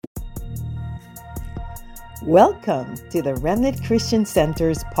Welcome to the Remnant Christian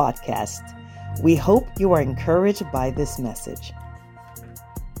Center's podcast. We hope you are encouraged by this message.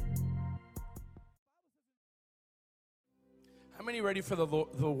 How many ready for the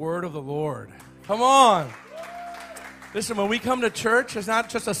word of the Lord? Come on. Listen, when we come to church, it's not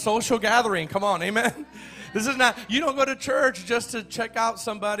just a social gathering. Come on, amen? This is not, you don't go to church just to check out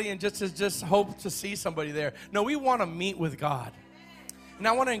somebody and just hope to see somebody there. No, we want to meet with God. And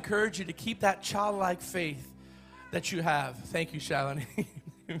I want to encourage you to keep that childlike faith that you have. Thank you, Shalini.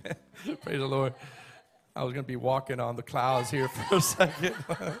 Praise the Lord. I was going to be walking on the clouds here for a second.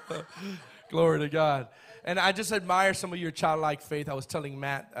 Glory to God. And I just admire some of your childlike faith. I was telling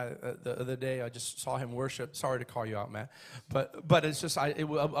Matt the other day, I just saw him worship. Sorry to call you out, Matt. But it's just, I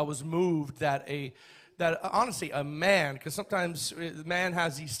was moved that honestly, a man, because sometimes man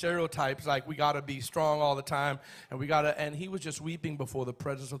has these stereotypes, like we got to be strong all the time, and he was just weeping before the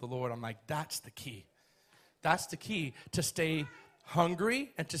presence of the Lord. I'm like, that's the key. That's the key, to stay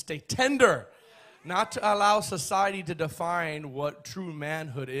hungry and to stay tender, not to allow society to define what true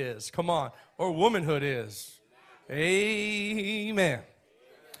manhood is. Come on, or womanhood is. Amen.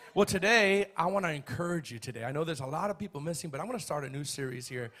 Well, today, I want to encourage you today. I know there's a lot of people missing, but I'm going to start a new series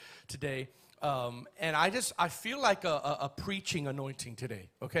here today. And I feel like a preaching anointing today,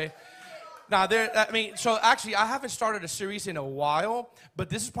 okay? Now, so actually, I haven't started a series in a while, but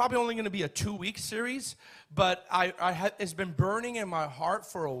this is probably only going to be a 2-week series, but it's been burning in my heart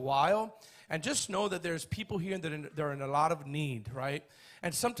for a while, and just know that there's people here that are in a lot of need, right?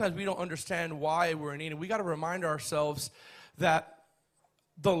 And sometimes we don't understand why we're in need, and we got to remind ourselves that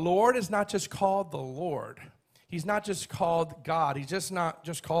the Lord is not just called the Lord. He's not just called God. He's just not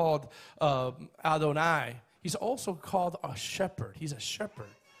just called Adonai. He's also called a shepherd. He's a shepherd.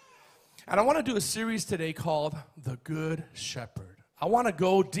 And I want to do a series today called The Good Shepherd. I want to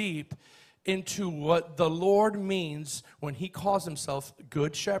go deep into what the Lord means when he calls himself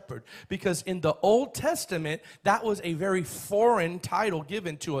Good Shepherd. Because in the Old Testament, that was a very foreign title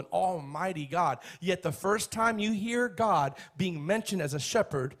given to an almighty God. Yet the first time you hear God being mentioned as a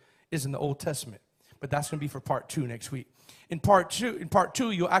shepherd is in the Old Testament. But that's going to be for part 2 next week. In part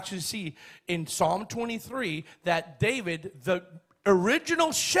two, you'll actually see in Psalm 23 that David, the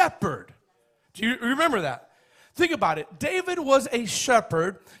original shepherd, do you remember that? Think about it. David was a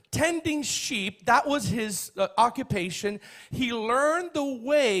shepherd tending sheep. That was his occupation. He learned the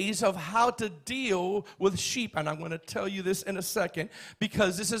ways of how to deal with sheep. And I'm going to tell you this in a second,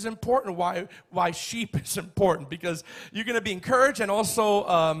 because this is important, why sheep is important. Because you're going to be encouraged and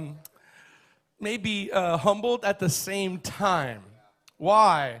also maybe humbled at the same time.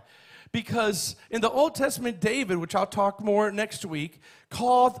 Why? Because in the Old Testament, David, which I'll talk more next week,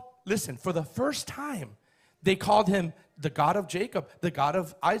 for the first time, they called him the God of Jacob, the God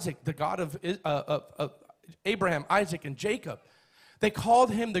of Isaac, the God of Abraham, Isaac, and Jacob. They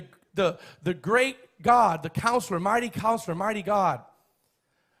called him the great God, the counselor, mighty God.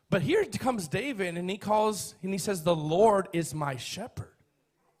 But here comes David, and he says, the Lord is my shepherd.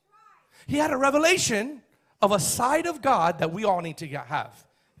 He had a revelation of a side of God that we all need to have.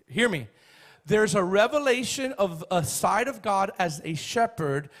 Hear me. There's a revelation of a side of God as a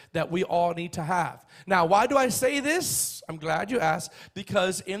shepherd that we all need to have. Now, why do I say this? I'm glad you asked.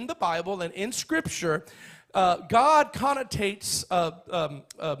 Because in the Bible and in Scripture, God connotates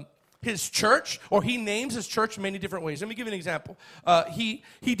his church, or he names his church many different ways. Let me give you an example. He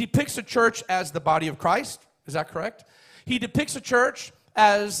depicts the church as the body of Christ. Is that correct? He depicts the church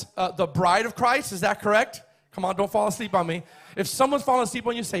as the bride of Christ. Is that correct? Come on, don't fall asleep on me. If someone's falling asleep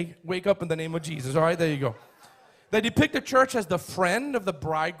on you, say, wake up in the name of Jesus. All right, there you go. They depict the church as the friend of the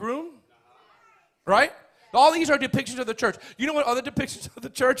bridegroom. Right? All these are depictions of the church. You know what other depictions of the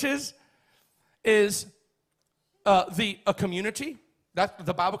church is? A community. That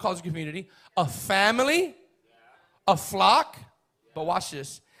the Bible calls a community. A family. A flock. But watch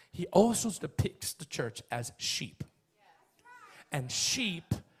this. He also depicts the church as sheep. And sheep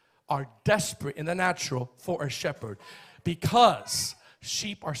are desperate in the natural for a shepherd, because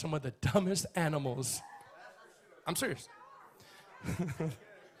sheep are some of the dumbest animals. I'm serious.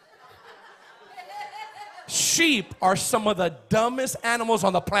 Sheep are some of the dumbest animals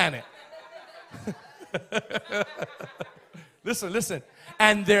on the planet. Listen.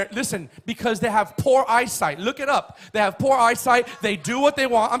 And because they have poor eyesight. Look it up. They have poor eyesight. They do what they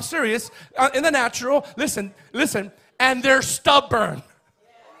want. I'm serious. In the natural, listen. And they're stubborn.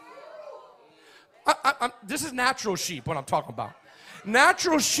 This is natural sheep, what I'm talking about.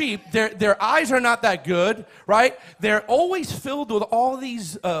 Natural sheep, their eyes are not that good, right? They're always filled with all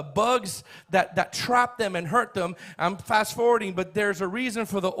these bugs that trap them and hurt them. I'm fast forwarding, but there's a reason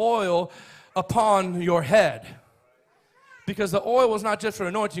for the oil upon your head. Because the oil was not just for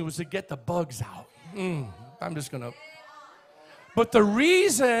anointing, it was to get the bugs out. I'm just going to. But the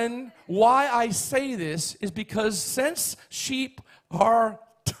reason why I say this is because since sheep are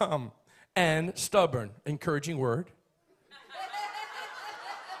dumb and stubborn, encouraging word,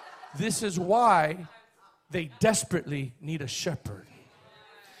 this is why they desperately need a shepherd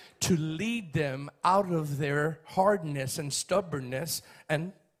to lead them out of their hardness and stubbornness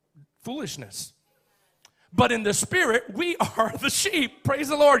and foolishness. But in the spirit, we are the sheep. Praise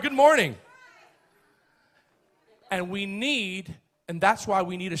the Lord. Good morning. And that's why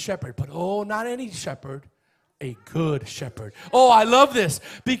we need a shepherd. But not any shepherd, a good shepherd. I love this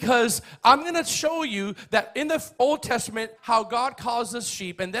because I'm going to show you that in the Old Testament how God calls us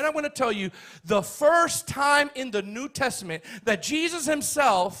sheep. And then I'm going to tell you the first time in the New Testament that Jesus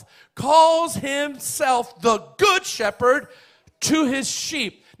himself calls himself the good shepherd to his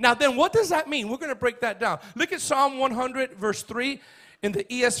sheep. Now then, what does that mean? We're going to break that down. Look at Psalm 100, verse 3 in the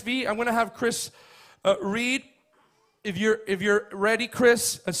ESV. I'm going to have Chris read, if you're ready,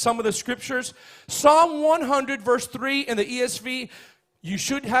 Chris, some of the scriptures. Psalm 100, verse 3 in the ESV. You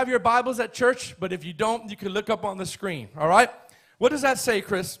should have your Bibles at church, but if you don't, you can look up on the screen, all right? What does that say,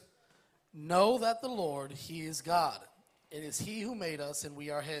 Chris? Know that the Lord, he is God. It is he who made us, and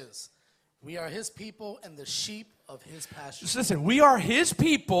we are his. We are his people and the sheep of his pasture. Just listen, we are his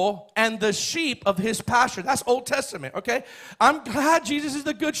people and the sheep of his pasture. That's Old Testament, okay? I'm glad Jesus is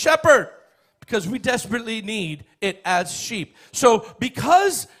the good shepherd because we desperately need it as sheep. So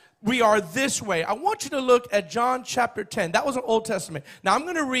because we are this way, I want you to look at John chapter 10. That was an Old Testament. Now I'm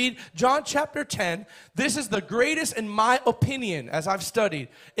going to read John chapter 10. This is the greatest, in my opinion, as I've studied,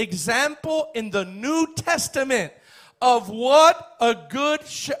 example in the New Testament of what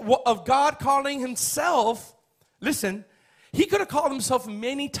of God calling himself. Listen, he could have called himself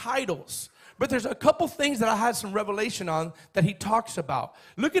many titles, but there's a couple things that I had some revelation on that he talks about.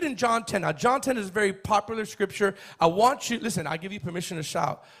 Look at in John 10. Now, John 10 is a very popular scripture. I want you, listen, I give you permission to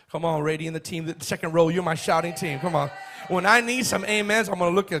shout. Come on, Rady and the team, the second row, you're my shouting team. Come on. When I need some amens, I'm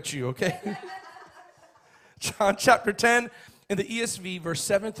going to look at you, okay? John chapter 10. In the ESV, verse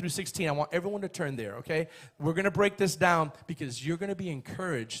 7 through 16, I want everyone to turn there, okay? We're going to break this down because you're going to be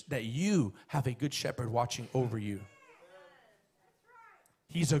encouraged that you have a good shepherd watching over you.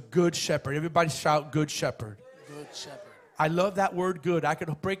 He's a good shepherd. Everybody shout, good shepherd. Good shepherd. I love that word good. I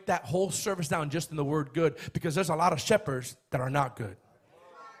could break that whole service down just in the word good because there's a lot of shepherds that are not good.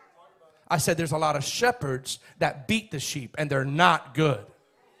 I said there's a lot of shepherds that beat the sheep and they're not good.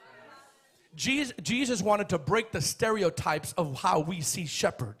 Jesus wanted to break the stereotypes of how we see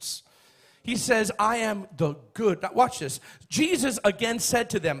shepherds. He says, I am the good. Now watch this. Jesus again said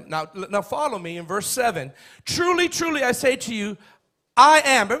to them, now follow me in verse 7. Truly, truly, I say to you, I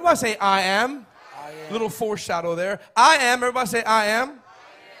am. Everybody say, I am. I am. Little foreshadow there. I am. Everybody say, I am.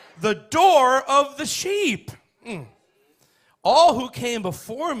 The door of the sheep. All who came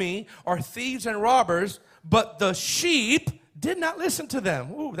before me are thieves and robbers, but the sheep did not listen to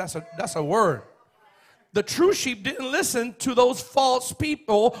them. Ooh, that's a word. The true sheep didn't listen to those false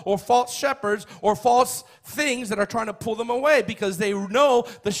people or false shepherds or false things that are trying to pull them away because they know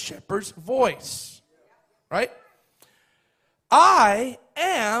the shepherd's voice. Right? I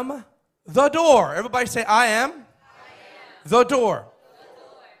am the door. Everybody say, I am the door.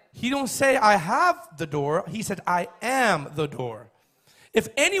 He don't say, I have the door. He said, I am the door. If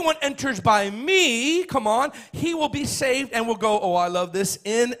anyone enters by me, come on, he will be saved and will go, oh, I love this,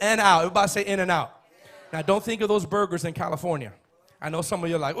 in and out. Everybody say in and out. Now, don't think of those burgers in California. I know some of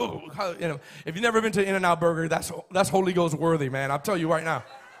you are like, oh, if you've never been to In-N-Out Burger, that's Holy Ghost worthy, man. I'll tell you right now.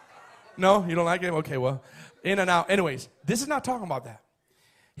 No, you don't like it? Okay, well, In-N-Out. Anyways, this is not talking about that.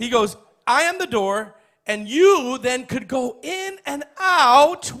 He goes, I am the door, and you then could go in and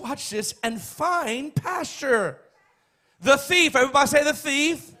out, watch this, and find pasture. The thief, everybody say the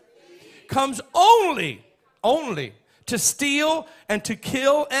thief, comes only to steal and to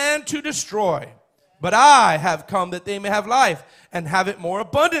kill and to destroy. But I have come that they may have life and have it more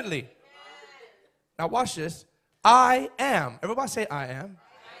abundantly. Now watch this. I am. Everybody say I am. I am.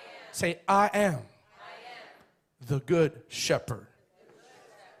 Say I am. The good shepherd.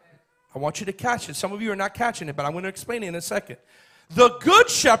 I want you to catch it. Some of you are not catching it, but I'm going to explain it in a second. The good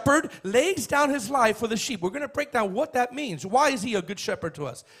shepherd lays down his life for the sheep. We're going to break down what that means. Why is he a good shepherd to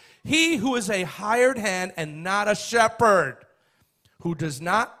us? He who is a hired hand and not a shepherd, who does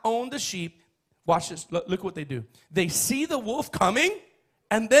not own the sheep. Watch this. Look what they do. They see the wolf coming,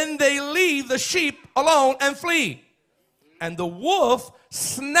 and then they leave the sheep alone and flee. And the wolf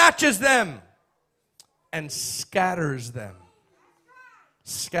snatches them and scatters them.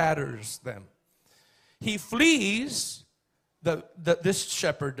 scatters them. He flees, this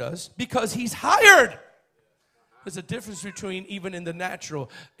shepherd does, because he's hired. There's a difference between, even in the natural,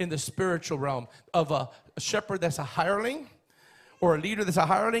 in the spiritual realm, of a shepherd that's a hireling, or a leader that's a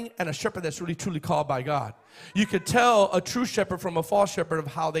hireling, and a shepherd that's really truly called by God. You could tell a true shepherd from a false shepherd of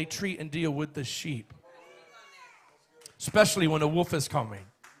how they treat and deal with the sheep, especially when a wolf is coming.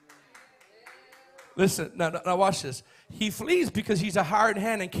 Listen, now watch this. He flees because he's a hired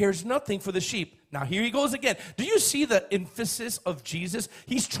hand and cares nothing for the sheep. Now here he goes again. Do you see the emphasis of Jesus?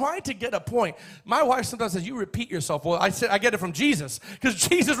 He's trying to get a point. My wife sometimes says, you repeat yourself. Well, I get it from Jesus, because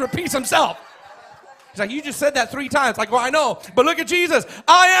Jesus repeats himself. He's like, you just said that 3 times. Like, well, I know, but look at Jesus.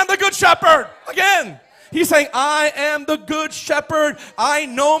 I am the good shepherd. Again. He's saying, I am the good shepherd. I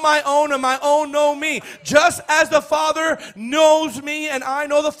know my own, and my own know me. Just as the Father knows me, and I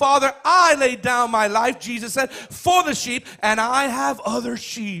know the Father, I lay down my life, Jesus said, for the sheep, and I have other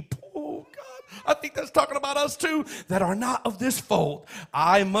sheep. Oh, God. I think that's talking about us too, that are not of this fold.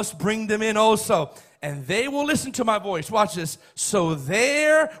 I must bring them in also, and they will listen to my voice. Watch this. So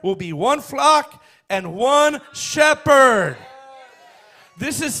there will be one flock and one shepherd.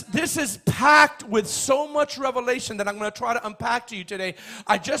 This is packed with so much revelation that I'm going to try to unpack to you today.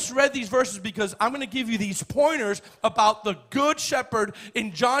 I just read these verses because I'm going to give you these pointers about the good shepherd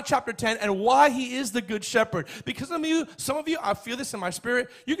in John chapter 10 and why he is the good shepherd. Because some of you, I feel this in my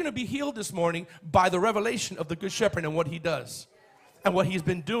spirit, you're going to be healed this morning by the revelation of the good shepherd and what he does and what he's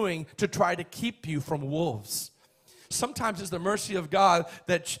been doing to try to keep you from wolves. Sometimes it's the mercy of God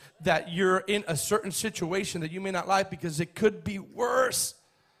that you're in a certain situation that you may not like, because it could be worse.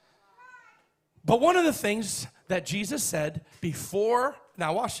 But one of the things that Jesus said before,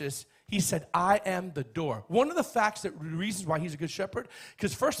 now watch this, he said, I am the door. One of the reasons why he's a good shepherd,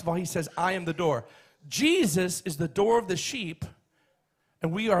 because first of all, he says, I am the door. Jesus is the door of the sheep,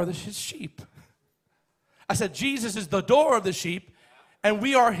 and we are his sheep. I said, Jesus is the door of the sheep, and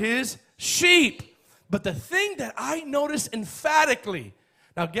we are his sheep. But the thing that I noticed emphatically,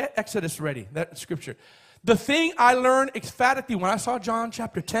 now get Exodus ready, that scripture. The thing I learned emphatically when I saw John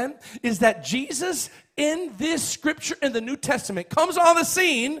chapter 10 is that Jesus in this scripture in the New Testament comes on the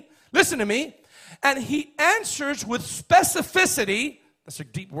scene, listen to me, and he answers with specificity, that's a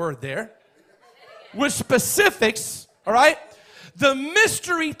deep word there, with specifics, all right? The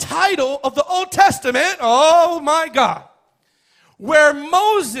mystery title of the Old Testament, oh my God, where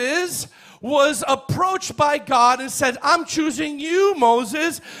Moses was approached by God and said, I'm choosing you,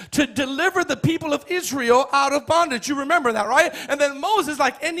 Moses, to deliver the people of Israel out of bondage. You remember that, right? And then Moses,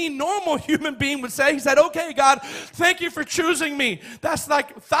 like any normal human being would say, he said, okay, God, thank you for choosing me. That's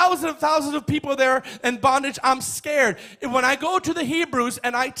like thousands and thousands of people there in bondage. I'm scared. And when I go to the Hebrews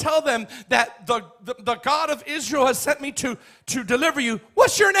and I tell them that the God of Israel has sent me to deliver you,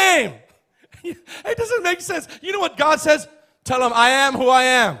 what's your name? It doesn't make sense. You know what God says? Tell them, I am who I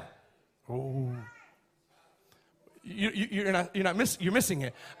am. Oh, you're missing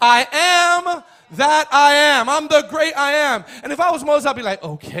it. I am that I am. I'm the great I am. And if I was Moses, I'd be like,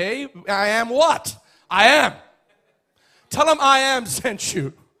 okay, I am what? I am. Tell him I am sent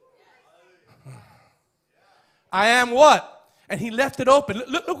you. I am what? And he left it open.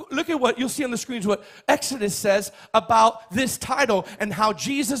 Look at what you'll see on the screens, what Exodus says about this title and how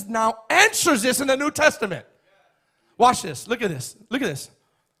Jesus now answers this in the New Testament. Watch this. Look at this. Look at this.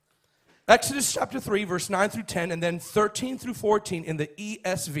 Exodus chapter 3, verse 9 through 10, and then 13 through 14 in the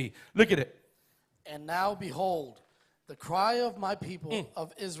ESV. Look at it. And now, behold, the cry of my people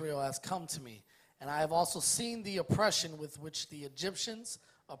of Israel has come to me, and I have also seen the oppression with which the Egyptians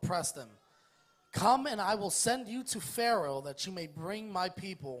oppress them. Come, and I will send you to Pharaoh, that you may bring my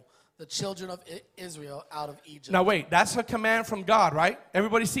people, the children of Israel, out of Egypt. Now wait, that's a command from God, right?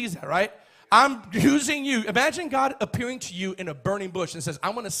 Everybody sees that, right? I'm using you. Imagine God appearing to you in a burning bush and says,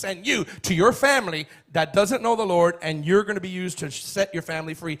 I'm going to send you to your family that doesn't know the Lord, and you're going to be used to set your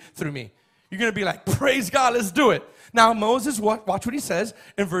family free through me. You're going to be like, praise God, let's do it. Now Moses, watch what he says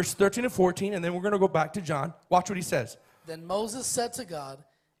in verse 13 and 14, and then we're going to go back to John. Watch what he says. Then Moses said to God,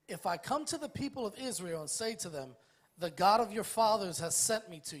 if I come to the people of Israel and say to them, the God of your fathers has sent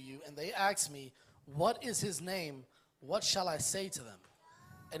me to you, and they ask me, what is his name? What shall I say to them?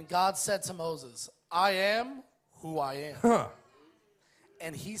 And God said to Moses, I am who I am.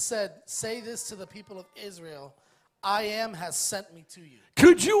 And he said, say this to the people of Israel, I am has sent me to you.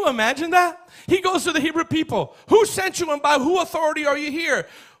 Could you imagine that? He goes to the Hebrew people. Who sent you and by whose authority are you here?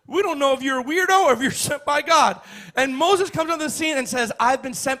 We don't know if you're a weirdo or if you're sent by God. And Moses comes on the scene and says, I've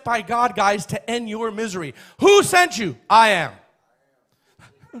been sent by God, guys, to end your misery. Who sent you? I am.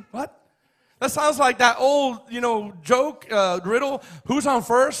 What? That sounds like that old, joke, riddle. Who's on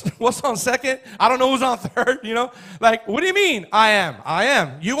first? What's on second? I don't know who's on third, Like, what do you mean? I am. I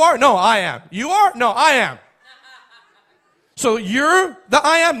am. You are? No, I am. You are? No, I am. So you're the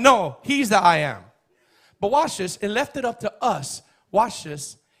I am? No, he's the I am. But watch this. It left it up to us. Watch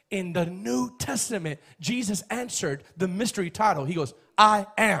this. In the New Testament, Jesus answered the mystery title. He goes, I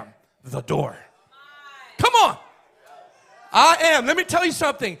am the door. Come on. I am. Let me tell you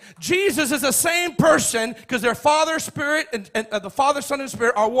something. Jesus is the same person because their Father, Spirit, and the Father, Son, and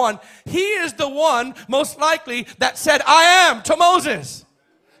Spirit are one. He is the one, most likely, that said, I am to Moses.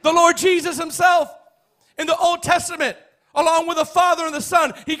 The Lord Jesus himself in the Old Testament, along with the Father and the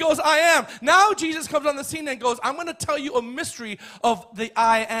Son. He goes, I am. Now Jesus comes on the scene and goes, I'm going to tell you a mystery of the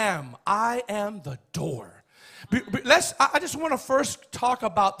I am. I am the door. I just want to first talk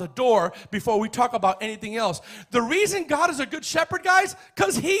about the door before we talk about anything else. The reason God is a good shepherd, guys,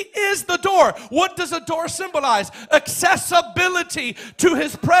 because he is the door. What does a door symbolize? Accessibility to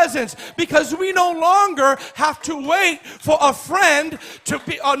his presence. Because we no longer have to wait for a friend to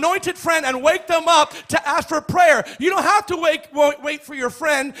be anointed friend and wake them up to ask for prayer. You don't have to wait for your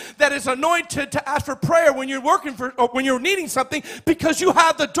friend that is anointed to ask for prayer when you're working for or when you're needing something, because you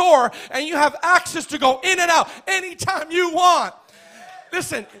have the door and you have access to go in and out anytime you want.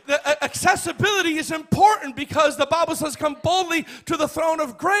 Listen, the accessibility is important because the Bible says come boldly to the throne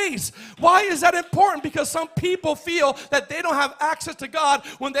of grace. Why is that important? Because some people feel that they don't have access to God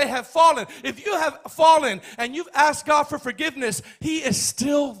when they have fallen. If you have fallen and you've asked God for forgiveness, he is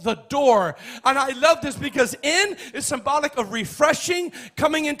still the door. And I love this because in is symbolic of refreshing,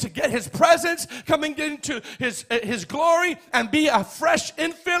 coming in to get his presence, coming into his glory and be a fresh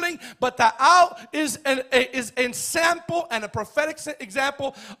infilling. But the out is an sample and a prophetic example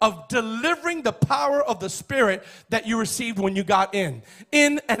of delivering the power of the Spirit that you received when you got in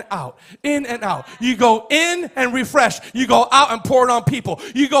and out, in and out. You go in and refresh. You go out and pour it on people.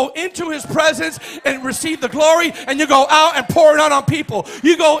 You go into his presence and receive the glory, and you go out and pour it out on people.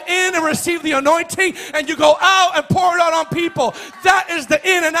 You go in and receive the anointing, and you go out and pour it out on people. That is the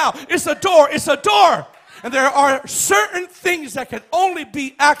in and out. It's a door. It's a door. And there are certain things that can only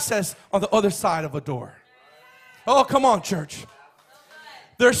be accessed on the other side of a door. Oh, come on, church.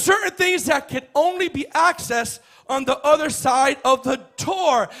 There are certain things that can only be accessed on the other side of the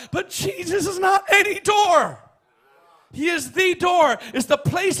door. But Jesus is not any door. He is the door. It's the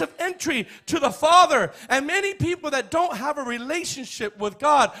place of entry to the Father. And many people that don't have a relationship with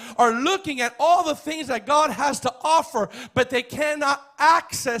God are looking at all the things that God has to offer, but they cannot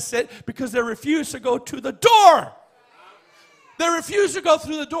access it because they refuse to go to the door. They refuse to go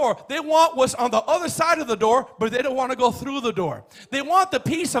through the door. They want what's on the other side of the door, but they don't want to go through the door. They want the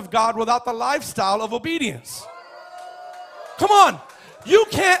peace of God without the lifestyle of obedience. Come on. You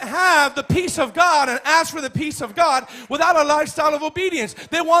can't have the peace of God and ask for the peace of God without a lifestyle of obedience.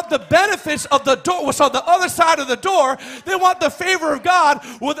 They want the benefits of the door, what's on the other side of the door. They want the favor of God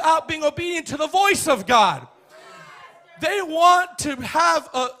without being obedient to the voice of God. They want to have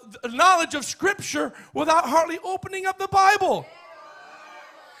a knowledge of Scripture without hardly opening up the Bible.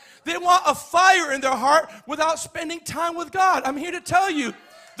 They want a fire in their heart without spending time with God. I'm here to tell you,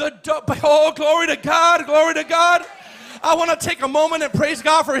 oh, glory to God, glory to God. I want to take a moment and praise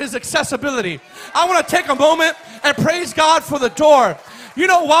God for his accessibility. I want to take a moment and praise God for the door. You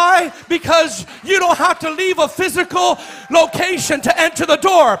know why? Because you don't have to leave a physical location to enter the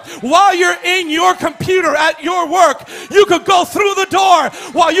door. While you're in your computer at your work, you could go through the door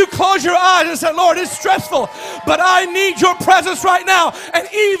while you close your eyes and say, Lord, it's stressful, but I need your presence right now. And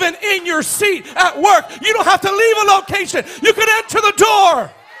even in your seat at work, you don't have to leave a location. You could enter the door.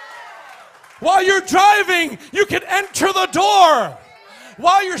 While you're driving, you can enter the door.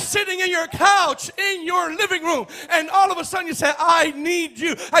 While you're sitting in your couch, in your living room, and all of a sudden you say, I need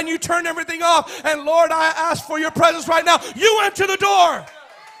you, and you turn everything off, and Lord, I ask for your presence right now. You enter the door.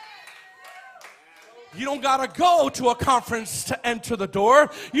 You don't got to go to a conference to enter the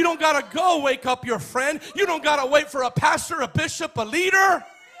door. You don't got to go wake up your friend. You don't got to wait for a pastor, a bishop, a leader.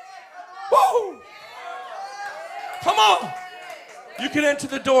 Woo! Come on. You can enter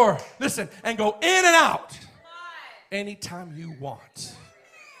the door, listen, and go in and out anytime you want.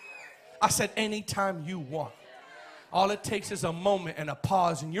 I said anytime you want. All it takes is a moment and a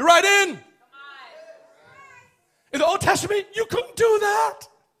pause, and you're right in. In the Old Testament, you couldn't do that.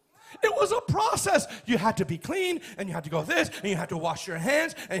 It was a process. You had to be clean, and you had to go this, and you had to wash your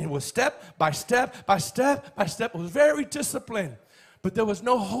hands, and it was step by step by step by step. It was very disciplined. But there was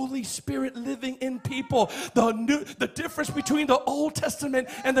no Holy Spirit living in people. The difference between the Old Testament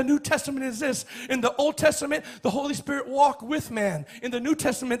and the New Testament is this. In the Old Testament, the Holy Spirit walked with man. In the New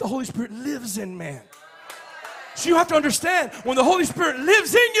Testament, the Holy Spirit lives in man. So you have to understand, when the Holy Spirit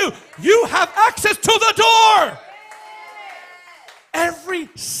lives in you, you have access to the door. Every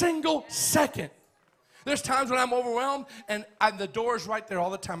single second. There's times when I'm overwhelmed and the door is right there all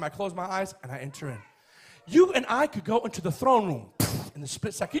the time. I close my eyes and I enter in. You and I could go into the throne room in the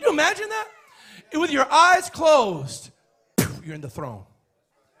split second. Can you imagine that? With your eyes closed, you're in the throne.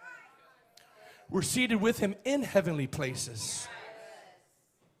 We're seated with him in heavenly places.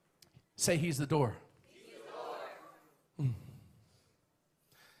 Say, he's the door.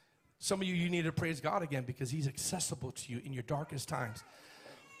 Some of you need to praise God again because he's accessible to you in your darkest times.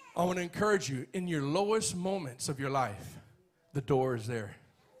 I want to encourage you, in your lowest moments of your life, the door is there.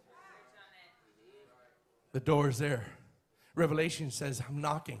 The door is there. Revelation says, I'm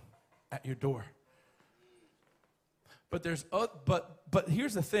knocking at your door. But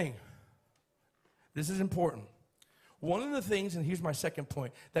here's the thing. This is important. One of the things, and here's my second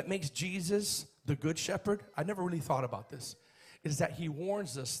point, that makes Jesus the good shepherd, I never really thought about this, is that he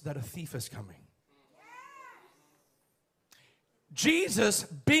warns us that a thief is coming. Jesus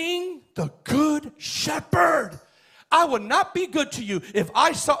being the good shepherd. I would not be good to you if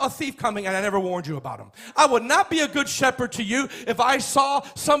I saw a thief coming and I never warned you about him. I would not be a good shepherd to you if I saw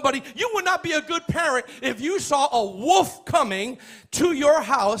somebody. You would not be a good parent if you saw a wolf coming to your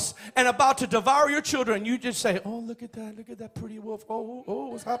house and about to devour your children. You just say, oh, look at that pretty wolf. Oh,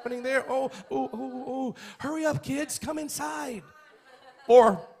 what's happening there? Oh. Hurry up, kids, come inside.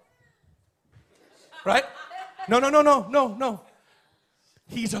 Or, right? No.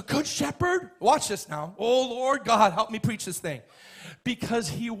 He's a good shepherd. Watch this now. Oh, Lord God, help me preach this thing. Because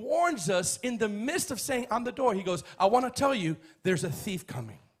he warns us in the midst of saying, I'm the door. He goes, I want to tell you, there's a thief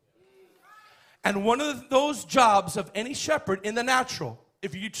coming. And one of those jobs of any shepherd in the natural,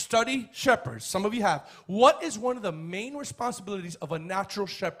 if you study shepherds, some of you have, what is one of the main responsibilities of a natural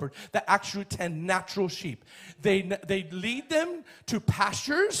shepherd that actually tend natural sheep? They lead them to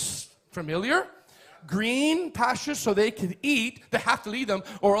pastures, familiar? Green pastures so they can eat. They have to lead them,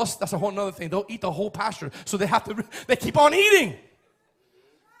 or else that's a whole other thing. They'll eat the whole pasture. So they keep on eating.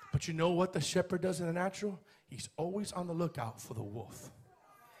 But you know what the shepherd does in the natural? He's always on the lookout for the wolf.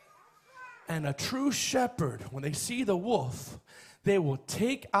 And a true shepherd, when they see the wolf, they will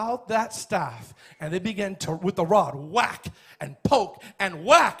take out that staff and they begin to, with the rod, whack and poke and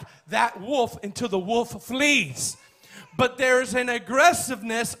whack that wolf until the wolf flees. But there's an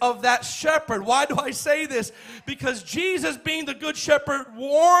aggressiveness of that shepherd. Why do I say this? Because Jesus, being the good shepherd,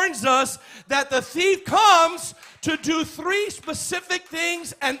 warns us that the thief comes to do three specific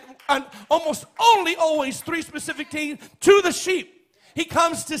things, and almost only always three specific things to the sheep. He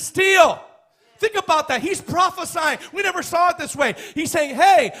comes to steal. Think about that. He's prophesying. We never saw it this way. He's saying,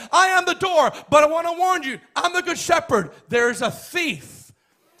 hey, I am the door, but I want to warn you, I'm the good shepherd. There's a thief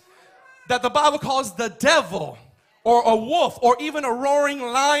that the Bible calls the devil, or a wolf, or even a roaring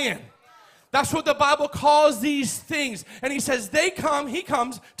lion. That's what the Bible calls these things. And he says he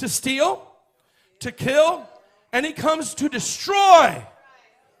comes to steal, to kill, and he comes to destroy.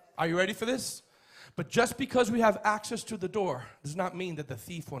 Are you ready for this? But just because we have access to the door does not mean that the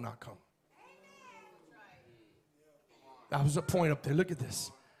thief will not come. That was a point up there. Look at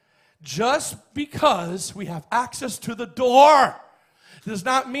this. Just because we have access to the door does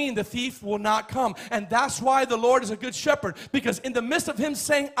not mean the thief will not come. And that's why the Lord is a good shepherd. Because in the midst of him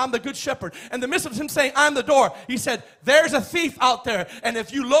saying, I'm the good shepherd, in the midst of him saying, I'm the door, he said, there's a thief out there. And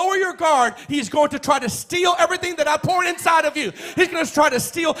if you lower your guard, he's going to try to steal everything that I poured inside of you. He's going to try to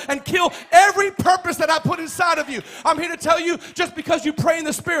steal and kill every purpose that I put inside of you. I'm here to tell you, just because you pray in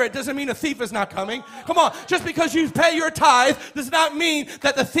the Spirit doesn't mean a thief is not coming. Come on. Just because you pay your tithe does not mean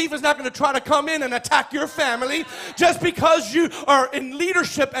that the thief is not going to try to come in and attack your family. Just because you are in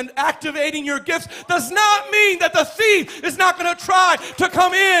leadership and activating your gifts does not mean that the thief is not going to try to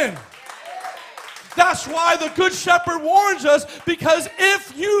come in. That's why the good shepherd warns us, because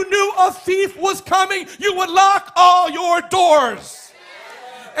if you knew a thief was coming, you would lock all your doors.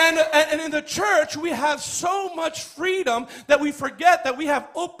 And in the church, we have so much freedom that we forget that we have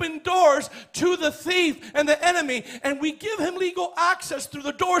open doors to the thief and the enemy, and we give him legal access through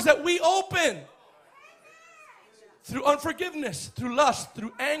the doors that we open. Through unforgiveness, through lust,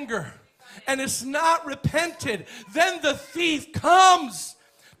 through anger, and it's not repented, then the thief comes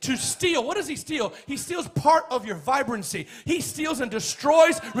to steal. What does he steal? He steals part of your vibrancy. He steals and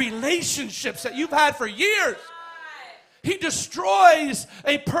destroys relationships that you've had for years. He destroys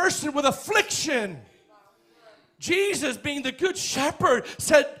a person with affliction. Jesus, being the good shepherd,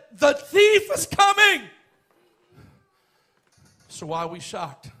 said, the thief is coming. So why are we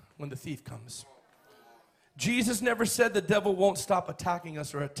shocked when the thief comes? Jesus never said the devil won't stop attacking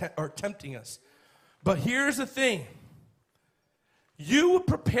us or tempting us. But here's the thing. You would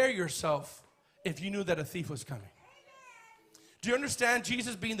prepare yourself if you knew that a thief was coming. Do you understand?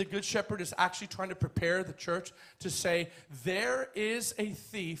 Jesus, being the good shepherd, is actually trying to prepare the church to say, there is a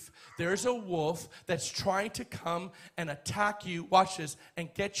thief, there's a wolf that's trying to come and attack you, watch this,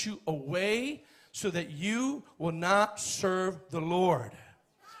 and get you away so that you will not serve the Lord.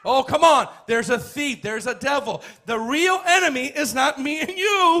 Oh, come on. There's a thief. There's a devil. The real enemy is not me and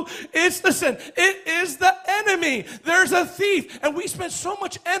you. Listen, it is the enemy. There's a thief. And we spend so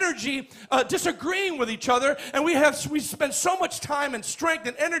much energy disagreeing with each other. And we spend so much time and strength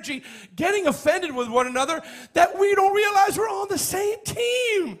and energy getting offended with one another that we don't realize we're on the same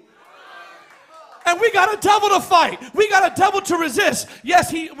team. And we got a devil to fight. We got a devil to resist.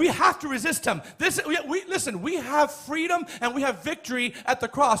 Yes, we have to resist him. Listen, we have freedom and we have victory at the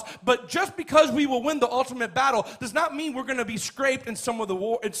cross. But just because we will win the ultimate battle does not mean we're going to be scraped in some of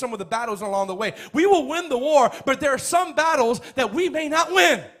the battles along the way. We will win the war, but there are some battles that we may not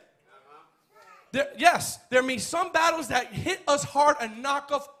win. There may be some battles that hit us hard and knock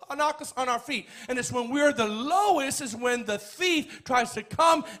us on our feet. And it's when we're the lowest is when the thief tries to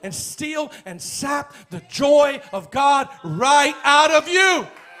come and steal and sap the joy of God right out of you.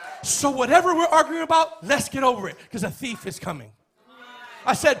 So whatever we're arguing about, let's get over it because a thief is coming.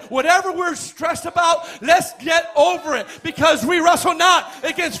 I said, whatever we're stressed about, let's get over it because we wrestle not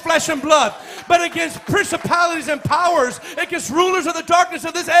against flesh and blood, but against principalities and powers, against rulers of the darkness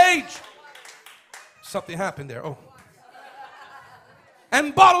of this age. Something happened there. Oh.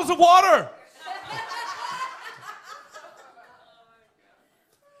 And bottles of water.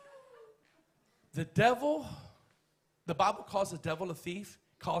 The devil, the Bible calls the devil a thief,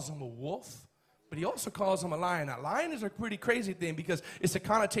 calls him a wolf, but he also calls him a lion. Now, lion is a pretty crazy thing because it's a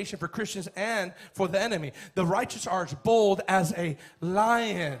connotation for Christians and for the enemy. The righteous are as bold as a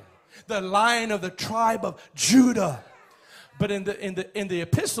lion, the lion of the tribe of Judah. But in the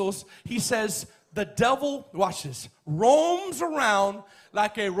epistles, he says, the devil, watch this, roams around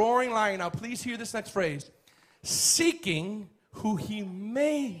like a roaring lion. Now, please hear this next phrase. Seeking who he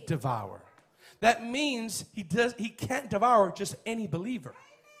may devour. That means he can't devour just any believer.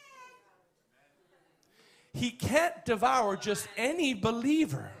 He can't devour just any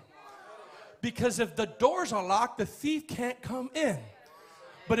believer. Because if the doors are locked, the thief can't come in.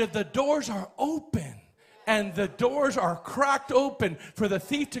 But if the doors are open, and the doors are cracked open for the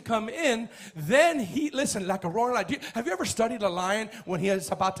thief to come in, then listen, like a roaring lion. Have you ever studied a lion when he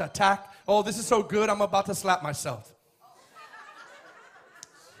is about to attack? Oh, this is so good, I'm about to slap myself.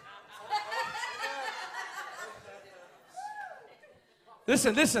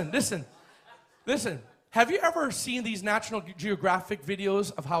 Listen. Have you ever seen these National Geographic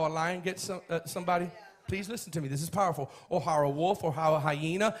videos of how a lion gets somebody? Please listen to me, this is powerful. Or how a wolf or how a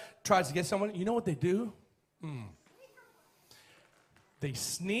hyena tries to get someone. You know what they do? They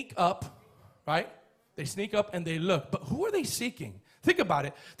sneak up, right? They sneak up and they look. But who are they seeking? Think about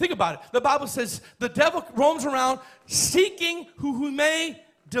it. The Bible says the devil roams around seeking who he may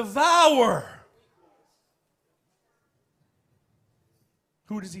devour.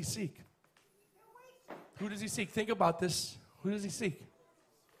 Who does he seek? Who does he seek? Think about this. Who does he seek?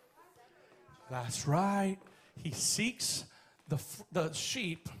 That's right. He seeks the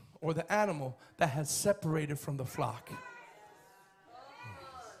sheep or the animal that has separated from the flock.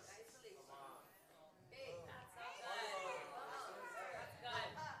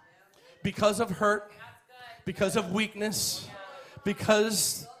 Because of hurt, because of weakness,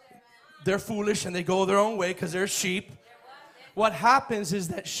 because they're foolish and they go their own way because they're sheep. What happens is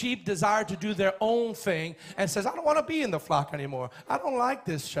that sheep desire to do their own thing and says, I don't want to be in the flock anymore. I don't like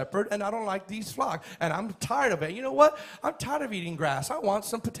this shepherd and I don't like these flock and I'm tired of it. You know what? I'm tired of eating grass. I want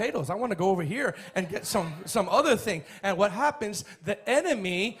some potatoes. I want to go over here and get some other thing. And what happens, the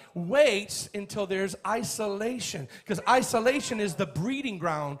enemy waits until there's isolation because isolation is the breeding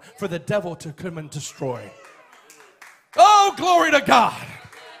ground for the devil to come and destroy. Oh, glory to God.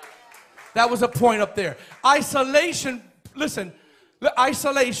 That was a point up there. Isolation. Listen, the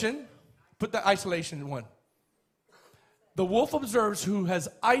isolation, put the isolation in one. The wolf observes who has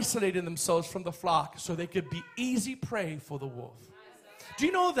isolated themselves from the flock so they could be easy prey for the wolf. Do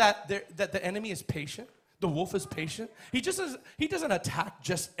you know that the enemy is patient? The wolf is patient. He doesn't attack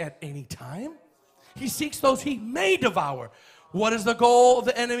just at any time. He seeks those he may devour. What is the goal of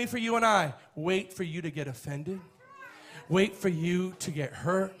the enemy for you and I? Wait for you to get offended. Wait for you to get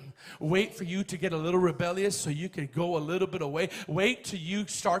hurt. Wait for you to get a little rebellious so you can go a little bit away. Wait till you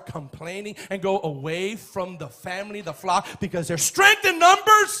start complaining and go away from the family, the flock, because there's strength in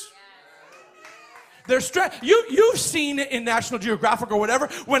numbers. There's strength. You've seen it in National Geographic or whatever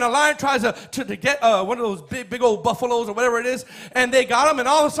when a lion tries to get one of those big old buffaloes or whatever it is, and they got him, and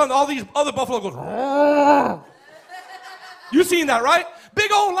all of a sudden all these other buffaloes goes. Roar. You've seen that, right?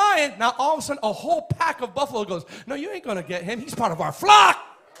 Big old lion. Now all of a sudden a whole pack of buffalo goes, no, you ain't gonna get him. He's part of our flock.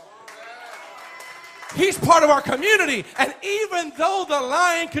 He's part of our community. And even though the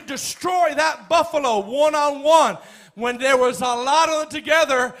lion could destroy that buffalo one-on-one, when there was a lot of them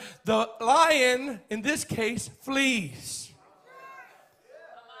together, the lion, in this case, flees.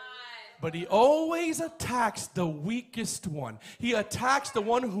 But he always attacks the weakest one. He attacks the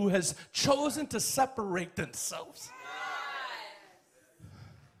one who has chosen to separate themselves.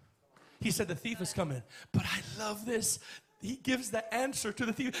 He said the thief is coming. But I love this. He gives the answer to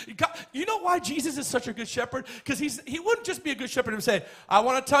the thief. You know why Jesus is such a good shepherd? Because he wouldn't just be a good shepherd and say, I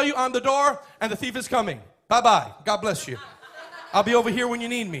want to tell you I'm the door and the thief is coming. Bye-bye. God bless you. I'll be over here when you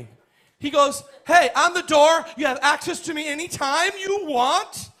need me. He goes, hey, I'm the door. You have access to me anytime you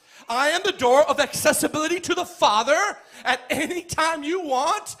want. I am the door of accessibility to the Father at any time you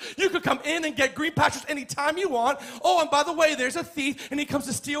want. You could come in and get green pastures anytime you want. Oh, and by the way, there's a thief, and he comes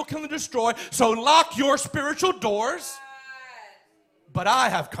to steal, kill, and destroy. So lock your spiritual doors. But I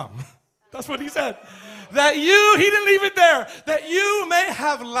have come. That's what he said. That you, he didn't leave it there, that you may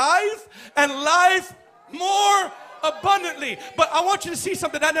have life and life more abundantly. But I want you to see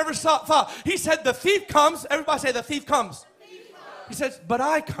something I never thought. He said the thief comes. Everybody say the thief comes. He says, but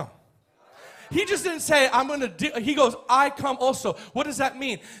I come. He just didn't say, I'm going to he goes, I come also. What does that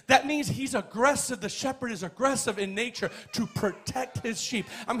mean? That means he's aggressive. The shepherd is aggressive in nature to protect his sheep.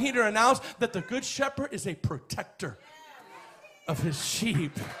 I'm here to announce that the good shepherd is a protector of his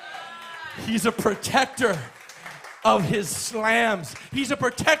sheep. He's a protector of his lambs. He's a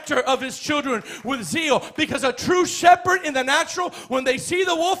protector of his children with zeal, because a true shepherd in the natural, when they see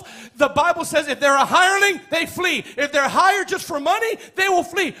the wolf, the Bible says if they're a hireling, they flee. If they're hired just for money, they will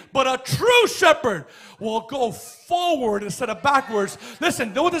flee. But a true shepherd will go forward instead of backwards.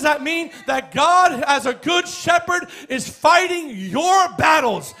 Listen, what does that mean? That God, as a good shepherd, is fighting your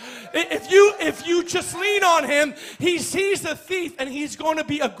battles. If you just lean on him, he sees the thief and he's going to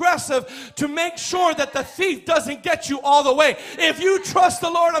be aggressive to make sure that the thief doesn't get you all the way. If you trust the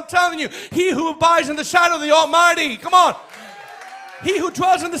Lord, I'm telling you, he who abides in the shadow of the Almighty, come on. He who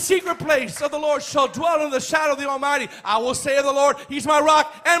dwells in the secret place of the Lord shall dwell in the shadow of the Almighty. I will say of the Lord, he's my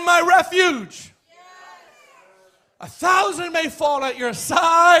rock and my refuge. 1,000 may fall at your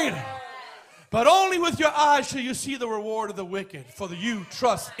side, but only with your eyes shall you see the reward of the wicked, for you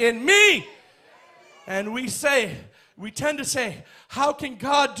trust in me. And we tend to say, how can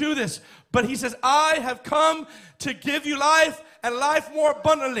God do this? But he says, I have come to give you life and life more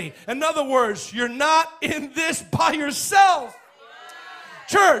abundantly. In other words, you're not in this by yourself.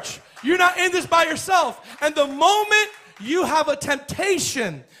 Church, you're not in this by yourself. And the moment you have a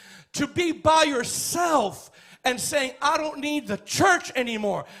temptation to be by yourself, and saying, I don't need the church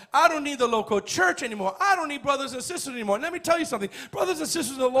anymore. I don't need the local church anymore. I don't need brothers and sisters anymore. And let me tell you something. Brothers and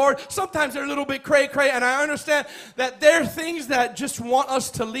sisters of the Lord, sometimes they're a little bit cray-cray, and I understand that there are things that just want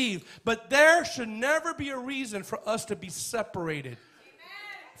us to leave. But there should never be a reason for us to be separated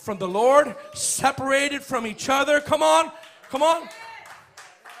from the Lord, separated from each other. Come on. Come on.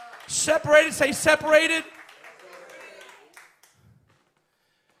 Separated. Say separated.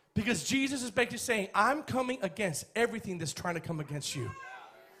 Because Jesus is basically saying, I'm coming against everything that's trying to come against you.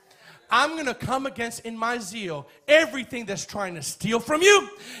 I'm going to come against, in my zeal, everything that's trying to steal from you,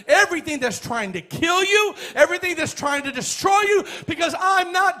 everything that's trying to kill you, everything that's trying to destroy you, because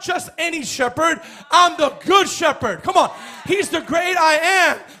I'm not just any shepherd, I'm the good shepherd. Come on. He's the great I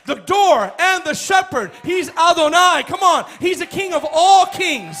am, the door and the shepherd. He's Adonai. Come on. He's the King of all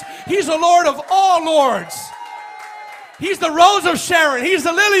kings. He's the Lord of all lords. He's the rose of Sharon. He's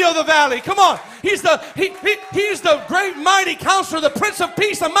the lily of the valley. Come on. He's the great mighty counselor, the Prince of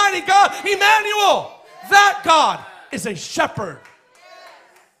Peace, the mighty God, Emmanuel. That God is a shepherd.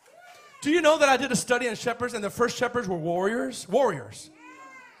 Do you know that I did a study on shepherds, and the first shepherds were warriors? Warriors.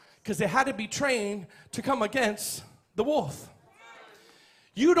 Because they had to be trained to come against the wolf.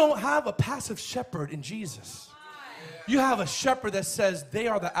 You don't have a passive shepherd in Jesus. You have a shepherd that says, they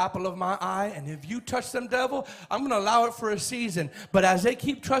are the apple of my eye, and if you touch them, devil, I'm going to allow it for a season. But as they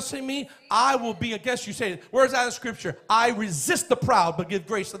keep trusting me, I will be against you. Say, where's that in Scripture? I resist the proud, but give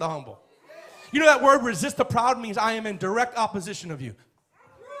grace to the humble. You know that word resist the proud means I am in direct opposition of you.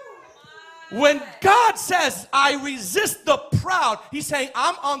 When God says, I resist the proud, he's saying,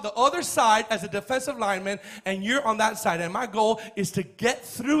 I'm on the other side as a defensive lineman, and you're on that side. And my goal is to get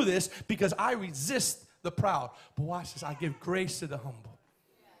through this because I resist the proud. But watch this. I give grace to the humble.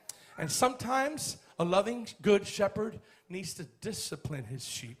 And sometimes a loving, good shepherd needs to discipline his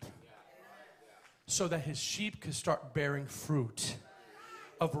sheep so that his sheep can start bearing fruit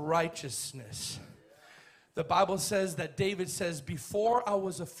of righteousness. The Bible says that David says, before I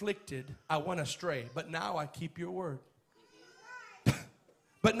was afflicted, I went astray, but now I keep your word.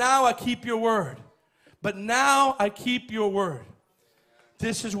 But now I keep your word. But now I keep your word.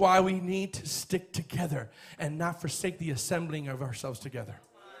 This is why we need to stick together and not forsake the assembling of ourselves together.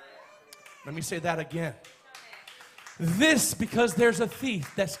 Let me say that again. This, because there's a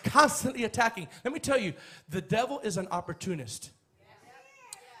thief that's constantly attacking. Let me tell you, the devil is an opportunist.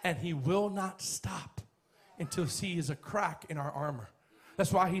 And he will not stop until he sees a crack in our armor.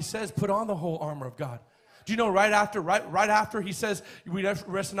 That's why he says, put on the whole armor of God. Do you know right after he says, we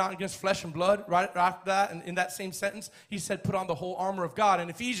wrestle not against flesh and blood, right after that, and in that same sentence, he said, put on the whole armor of God in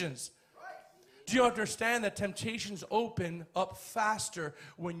Ephesians. Do you understand that temptations open up faster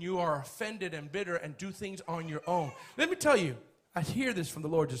when you are offended and bitter and do things on your own? Let me tell you, I hear this from the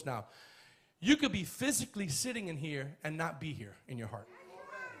Lord just now. You could be physically sitting in here and not be here in your heart.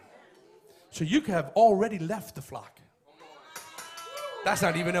 So you could have already left the flock. That's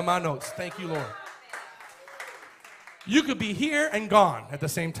not even in my notes. Thank you, Lord. You could be here and gone at the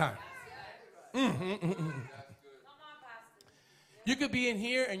same time. You could be in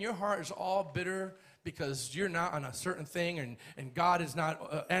here and your heart is all bitter because you're not on a certain thing and God is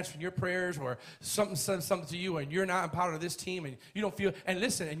not answering your prayers, or something says something to you and you're not a part of this team and you don't feel, and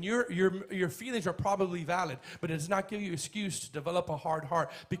listen, and your feelings are probably valid, but it does not give you an excuse to develop a hard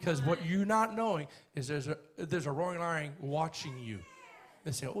heart, because what you're not knowing is there's a roaring lion watching you.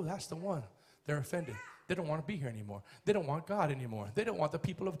 They say, oh, that's the one. They're offended. They don't want to be here anymore. They don't want God anymore. They don't want the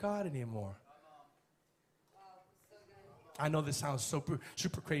people of God anymore. I know this sounds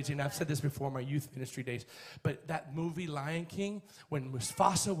super crazy, and I've said this before in my youth ministry days, but that movie Lion King, when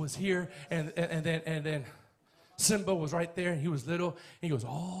Mufasa was here, and then Simba was right there, and he was little, and he goes,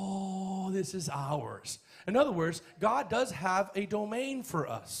 oh, this is ours. In other words, God does have a domain for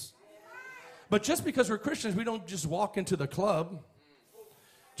us. But just because we're Christians, we don't just walk into the club.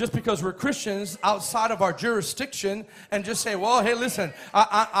 Just because we're Christians outside of our jurisdiction and just say, well, hey, listen,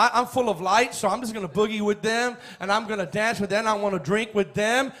 I'm full of light, so I'm just going to boogie with them, and I'm going to dance with them, I want to drink with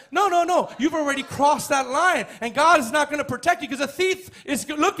them. No. You've already crossed that line, and God is not going to protect you because a thief is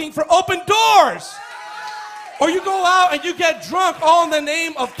looking for open doors. Or you go out and you get drunk all in the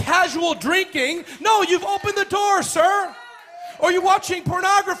name of casual drinking. No, you've opened the door, sir. Or you're watching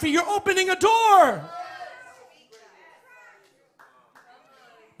pornography, you're opening a door.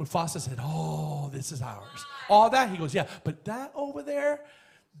 Mufasa said, oh, this is ours. All that, he goes, yeah, but that over there,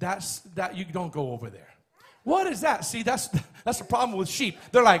 that you don't go over there. What is that? See, that's the problem with sheep.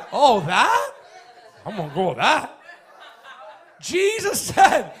 They're like, oh, that? I'm going to go with that. Jesus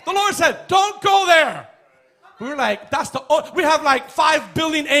said, the Lord said, don't go there. We were like, we have like 5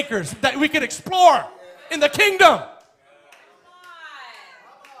 billion acres that we can explore in the kingdom.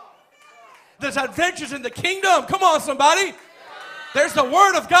 There's adventures in the kingdom. Come on, somebody. There's the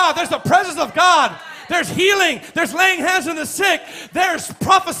word of God. There's the presence of God. There's healing. There's laying hands on the sick. There's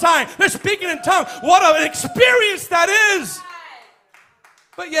prophesying. There's speaking in tongues. What an experience that is.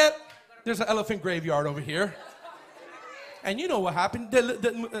 But yet, there's an elephant graveyard over here. And you know what happened?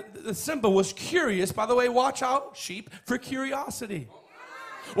 The Simba was curious. By the way, watch out, sheep, for curiosity.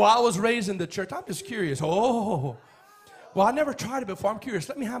 Well, I was raised in the church. I'm just curious. Oh. Well, I never tried it before. I'm curious.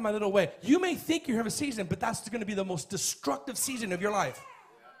 Let me have my little way. You may think you have a season, but that's going to be the most destructive season of your life.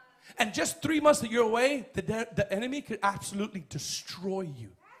 And just 3 months that you're away, the enemy could absolutely destroy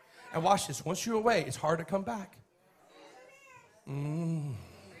you. And watch this. Once you're away, it's hard to come back.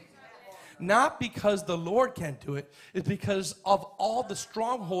 Not because the Lord can't do it. It's because of all the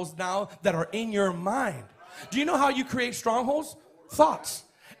strongholds now that are in your mind. Do you know how you create strongholds? Thoughts.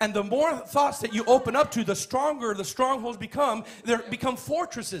 And the more thoughts that you open up to, the stronger the strongholds become. They become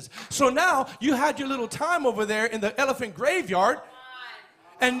fortresses. So now you had your little time over there in the elephant graveyard.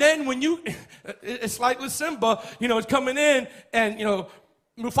 And then when it's like with Simba, it's coming in and,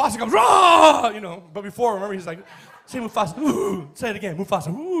 Mufasa comes, rah, But before, remember, he's like, say Mufasa, ooh. Say it again,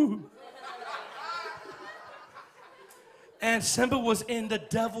 Mufasa, ooh. And Simba was in the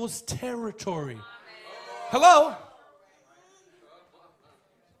devil's territory. Hello?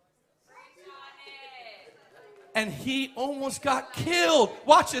 And he almost got killed.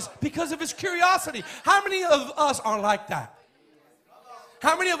 Watch this, because of his curiosity. How many of us are like that?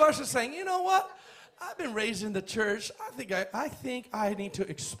 How many of us are saying, you know what? I've been raised in the church. I think I need to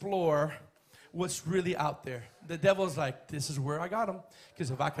explore what's really out there. The devil's like, this is where I got them. Because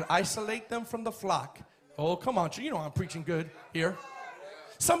if I could isolate them from the flock. Oh, come on. You know I'm preaching good here.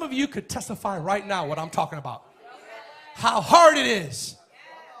 Some of you could testify right now what I'm talking about. How hard it is.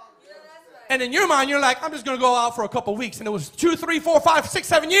 And in your mind, you're like, I'm just going to go out for a couple weeks. And it was 2, 3, 4, 5, 6,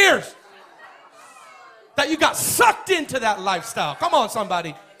 7 years that you got sucked into that lifestyle. Come on,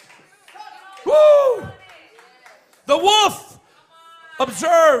 somebody. Woo! The wolf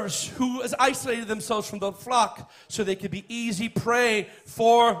observes who has isolated themselves from the flock so they could be easy prey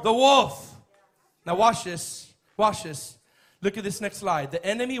for the wolf. Now watch this. Watch this. Look at this next slide. The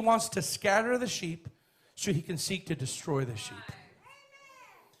enemy wants to scatter the sheep so he can seek to destroy the sheep.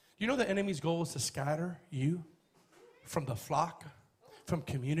 You know the enemy's goal is to scatter you from the flock, from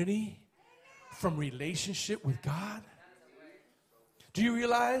community, from relationship with God. Do you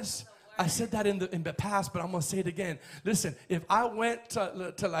realize? I said that in the past, but I'm going to say it again. Listen, if I went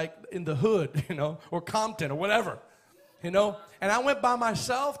to like in the hood, you know, or Compton or whatever, you know, and I went by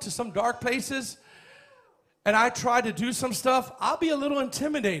myself to some dark places and I tried to do some stuff, I'll be a little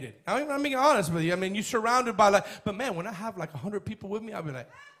intimidated. I'm being honest with you. I mean, you're surrounded by like, but man, when I have like 100 people with me, I'll be like,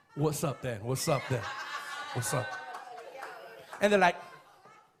 what's up then? What's up then? What's up? And they're like,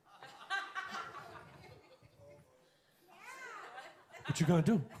 what you going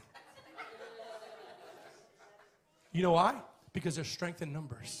to do? You know why? Because there's strength in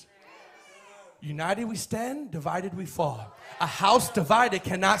numbers. United we stand, divided we fall. A house divided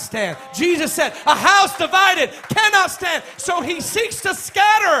cannot stand. Jesus said, a house divided cannot stand. So he seeks to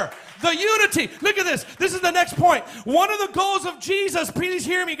scatter the unity. Look at this. This is the next point. One of the goals of Jesus, please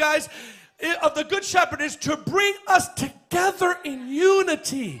hear me guys, of the Good Shepherd is to bring us together in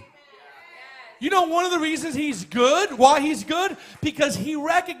unity. You know one of the reasons he's good, why he's good? Because he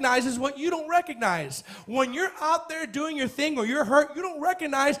recognizes what you don't recognize. When you're out there doing your thing or you're hurt, you don't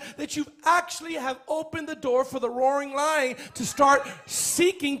recognize that you actually have opened the door for the roaring lion to start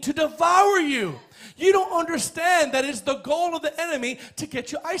seeking to devour you. You don't understand that it's the goal of the enemy to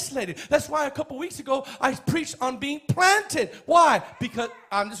get you isolated. That's why a couple weeks ago I preached on being planted. Why? Because,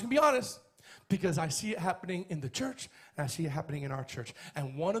 I'm just going to be honest, because I see it happening in the church and I see it happening in our church.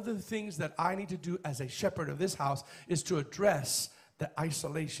 And one of the things that I need to do as a shepherd of this house is to address the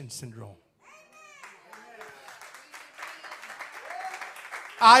isolation syndrome.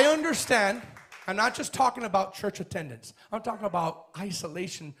 I understand, I'm not just talking about church attendance. I'm talking about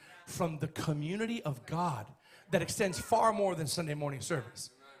isolation from the community of God that extends far more than Sunday morning service.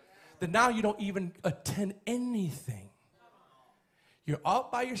 That now you don't even attend anything. You're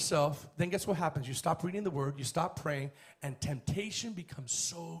out by yourself, then guess what happens? You stop reading the word, you stop praying, and temptation becomes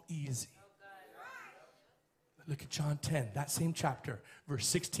so easy. Look at John 10, that same chapter, verse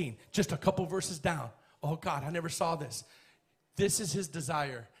 16. Just a couple verses down. Oh God, I never saw this. This is his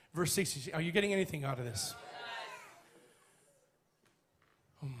desire. Verse 16, are you getting anything out of this?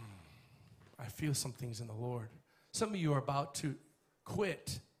 I feel some things in the Lord. Some of you are about to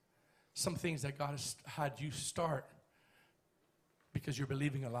quit some things that God has had you start because you're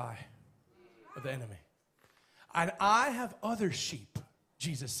believing a lie of the enemy. And I have other sheep,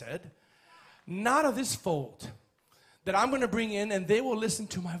 Jesus said, not of this fold, that I'm going to bring in and they will listen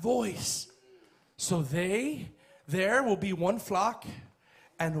to my voice. So there will be one flock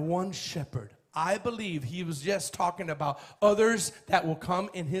and one shepherd. I believe he was just talking about others that will come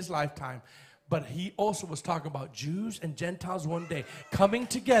in his lifetime. But he also was talking about Jews and Gentiles one day coming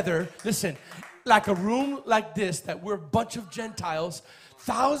together, listen, like a room like this, that we're a bunch of Gentiles.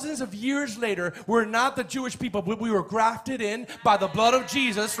 Thousands of years later, we're not the Jewish people, but we were grafted in by the blood of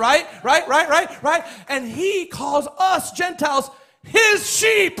Jesus, right? Right? And he calls us Gentiles his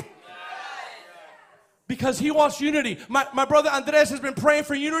sheep. Because he wants unity. My brother Andres has been praying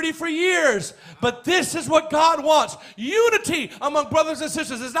for unity for years. But this is what God wants. Unity among brothers and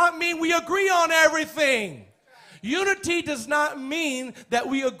sisters does not mean we agree on everything. Unity does not mean that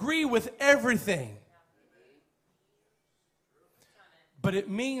we agree with everything. But it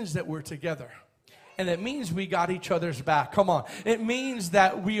means that we're together. And it means we got each other's back. Come on. It means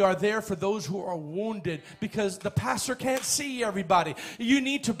that we are there for those who are wounded, because the pastor can't see everybody. You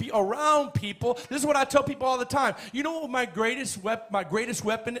need to be around people. This is what I tell people all the time. You know what my greatest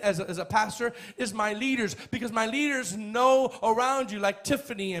weapon as a pastor is? My leaders. Because my leaders know around you, like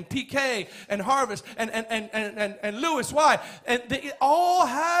Tiffany and PK and Harvest and Lewis. Why? And they all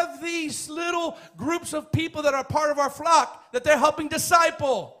have these little groups of people that are part of our flock that they're helping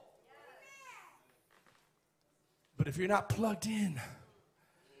disciple. But if you're not plugged in,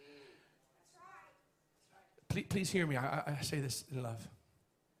 please hear me. I say this in love.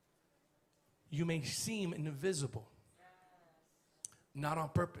 you may seem invisible. Not on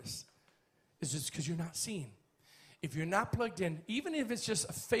purpose. It's just because you're not seen. If you're not plugged in, even if it's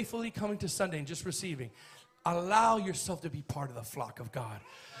just faithfully coming to Sunday and just receiving, allow yourself to be part of the flock of God.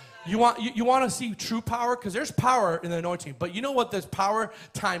 You want to see true power? Because there's power in the anointing. But you know what? There's power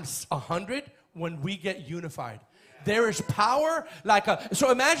times 100 when we get unified. There is power like a...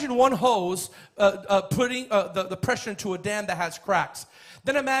 So imagine one hose putting the pressure into a dam that has cracks.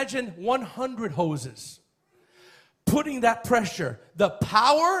 Then imagine 100 hoses putting that pressure. The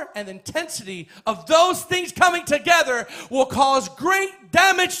power and intensity of those things coming together will cause great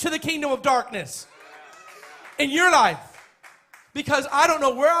damage to the kingdom of darkness in your life. Because I don't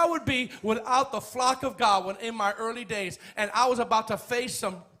know where I would be without the flock of God when in my early days and I was about to face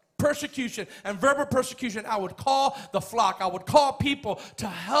some persecution and verbal persecution. I would call the flock. I would call people to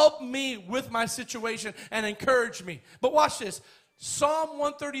help me with my situation and encourage me. But watch this. Psalm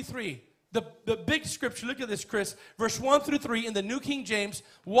 133, the big scripture. Look at this, Chris. Verse 1 through 3 in the New King James.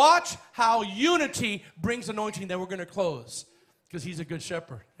 Watch how unity brings anointing. Then we're going to close because he's a good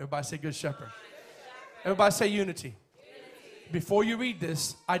shepherd. Everybody say good shepherd. Everybody say unity. Before you read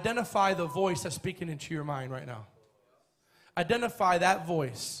this, identify the voice that's speaking into your mind right now. Identify that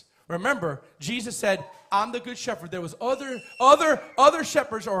voice. Remember, Jesus said, I'm the good shepherd. There was other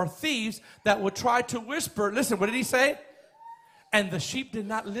shepherds or thieves that would try to whisper. Listen, what did he say? And the sheep did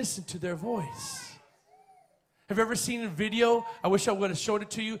not listen to their voice. Have you ever seen a video? I wish I would have showed it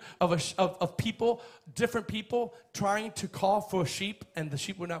to you of people, different people trying to call for a sheep and the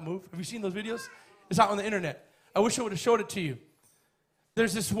sheep would not move. Have you seen those videos? It's out on the internet. I wish I would have showed it to you.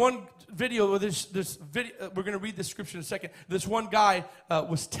 There's this one video where this video, we're going to read the scripture in a second. This one guy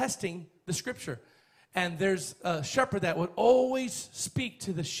was testing the scripture. And there's a shepherd that would always speak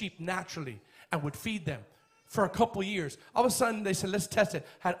to the sheep naturally and would feed them for a couple years. All of a sudden, they said, let's test it.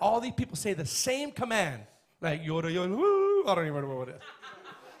 Had all these people say the same command. Like, yoda, yoda, woo. I don't even know what it is.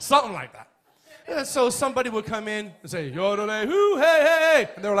 Something like that. And so somebody would come in and say, yoda, woo, hey, hey, hey.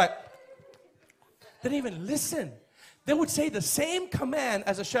 And they were like, they didn't even listen. They would say the same command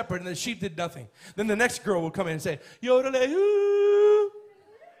as a shepherd, and the sheep did nothing. Then the next girl would come in and say, yodelay-hoo,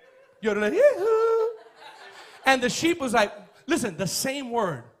 yodelay-hoo. And the sheep was like, listen, the same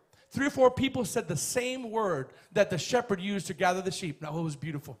word. 3 or 4 people said the same word that the shepherd used to gather the sheep. Now, it was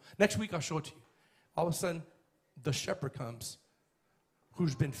beautiful. Next week, I'll show it to you. All of a sudden, the shepherd comes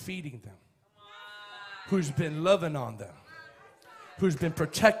who's been feeding them, who's been loving on them, who's been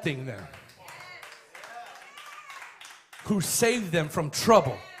protecting them, who saved them from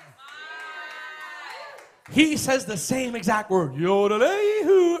trouble. He says the same exact word,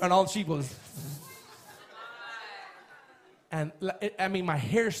 yodelay-hoo, and all the sheep was. And I mean, my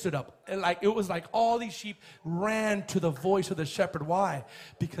hair stood up. It was like all these sheep ran to the voice of the shepherd. Why?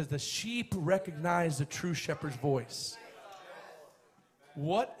 Because the sheep recognized the true shepherd's voice.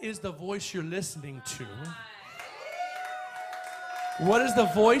 What is the voice you're listening to? What is the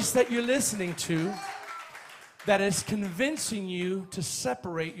voice that you're listening to that is convincing you to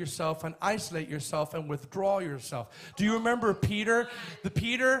separate yourself and isolate yourself and withdraw yourself? Do you remember Peter?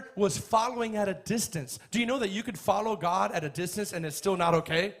 Peter was following at a distance. Do you know that you could follow God at a distance and it's still not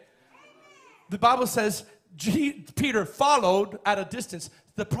okay? The Bible says Peter followed at a distance.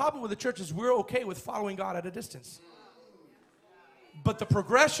 The problem with the church is we're okay with following God at a distance. But the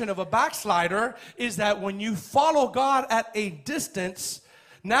progression of a backslider is that when you follow God at a distance,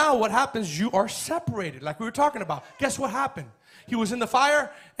 now what happens, you are separated, like we were talking about. Guess what happened? He was in the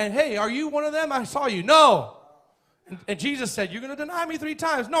fire, and hey, are you one of them? I saw you. No. And Jesus said, you're going to deny me 3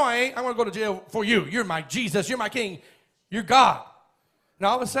 times. No, I ain't. I'm going to go to jail for you. You're my Jesus. You're my king. You're God. And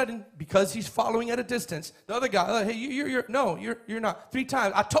all of a sudden, because he's following at a distance, the other guy, hey, you're not. 3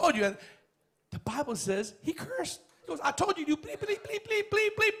 times. I told you. And the Bible says he cursed. He goes, I told you, you bleep, bleep, bleep, bleep, bleep,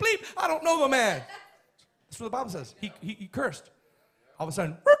 bleep, bleep. I don't know the man. That's what the Bible says. He cursed. All of a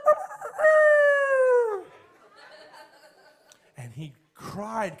sudden, and he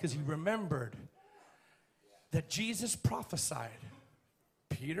cried because he remembered that Jesus prophesied,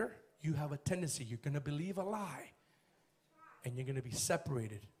 Peter, you have a tendency, you're going to believe a lie, and you're going to be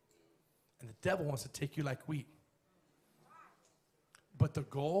separated, and the devil wants to take you like wheat. But the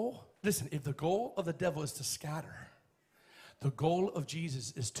goal, listen, if the goal of the devil is to scatter, the goal of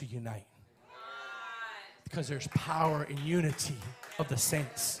Jesus is to unite. Because there's power in unity of the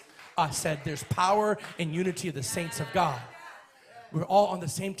saints. I said there's power in unity of the saints of God. We're all on the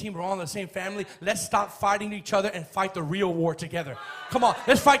same team. We're all in the same family. Let's stop fighting each other and fight the real war together. Come on,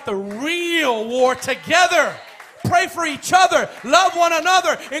 let's fight the real war together. Pray for each other. Love one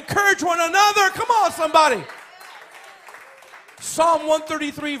another. Encourage one another. Come on, somebody. Psalm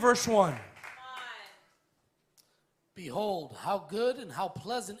 133, verse 1. Behold, how good and how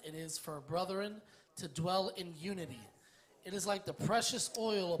pleasant it is for brethren to dwell in unity. It is like the precious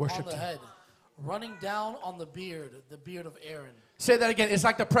oil upon the head, running down on the beard of Aaron. Say that again. It's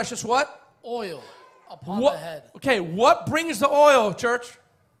like the precious what? Oil upon the head. Okay, what brings the oil, church?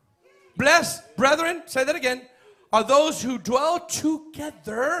 Blessed, brethren, say that again, are those who dwell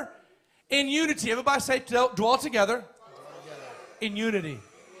together in unity. Everybody say dwell together in unity.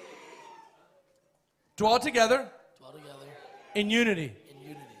 Dwell together in unity.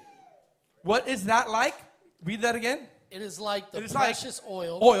 What is that like? Read that again. It is like the precious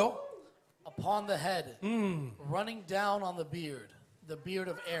oil upon the head, running down on the beard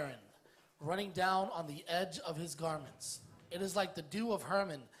of Aaron, running down on the edge of his garments. It is like the dew of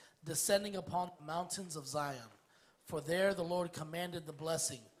Hermon descending upon the mountains of Zion. For there the Lord commanded the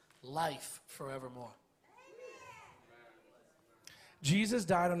blessing, life forevermore. Jesus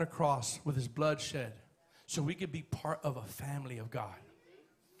died on the cross with his blood shed so we could be part of a family of God.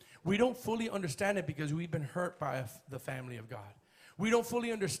 We don't fully understand it because we've been hurt by the family of God. We don't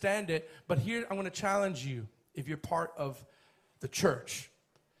fully understand it, but here I'm going to challenge you if you're part of the church.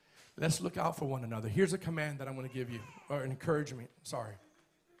 Let's look out for one another. Here's a command that I'm going to give you, or an encouragement, sorry.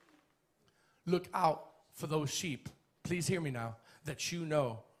 Look out for those sheep, please hear me now, that you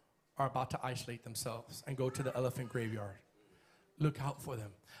know are about to isolate themselves and go to the elephant graveyard. Look out for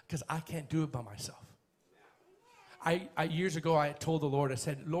them, because I can't do it by myself. Years ago, I told the Lord, I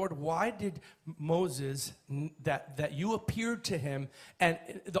said, Lord, why did Moses, that you appeared to him, and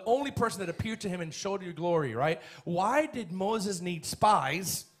the only person that appeared to him and showed your glory, right? Why did Moses need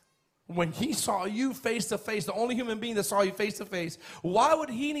spies when he saw you face to face, the only human being that saw you face to face? Why would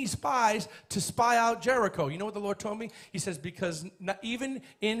he need spies to spy out Jericho? You know what the Lord told me? He says, because even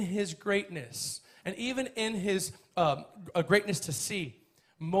in his greatness, and even in his greatness to see,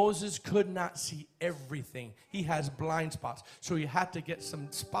 Moses could not see everything. He has blind spots. So he had to get some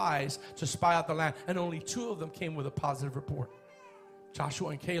spies to spy out the land. And only 2 of them came with a positive report. Joshua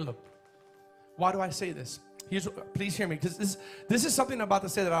and Caleb. Why do I say this? Please hear me, because this is something I'm about to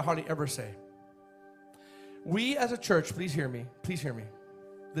say that I hardly ever say. We as a church, please hear me. Please hear me.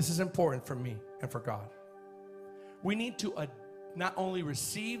 This is important for me and for God. We need to not only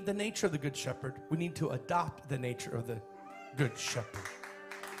receive the nature of the Good Shepherd, we need to adopt the nature of the Good Shepherd.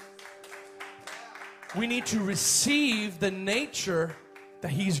 We need to receive the nature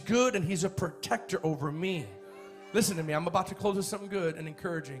that he's good and he's a protector over me. Listen to me, I'm about to close with something good and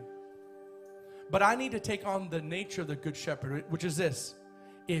encouraging. But I need to take on the nature of the Good Shepherd, which is this.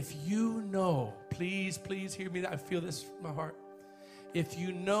 If you know, please hear me, I feel this in my heart. If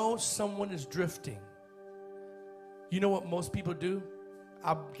you know someone is drifting, you know what most people do?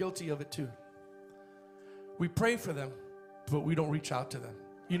 I'm guilty of it too. We pray for them, but we don't reach out to them.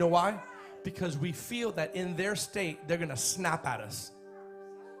 You know why? Because we feel that in their state, they're going to snap at us.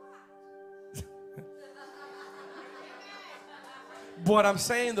 What I'm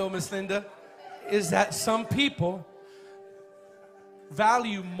saying though, Miss Linda, is that some people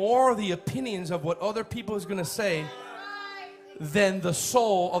value more the opinions of what other people is going to say than the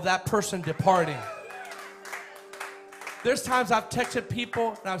soul of that person departing. There's times I've texted people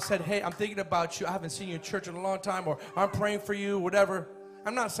and I've said, hey, I'm thinking about you. I haven't seen you in church in a long time, or I'm praying for you, whatever.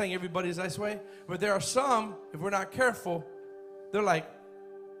 I'm not saying everybody's this way, but there are some, if we're not careful, they're like,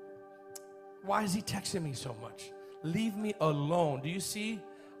 why is he texting me so much? Leave me alone. Do you see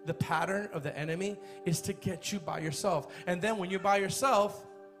the pattern of the enemy is to get you by yourself? And then when you're by yourself,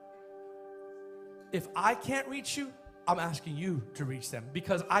 if I can't reach you, I'm asking you to reach them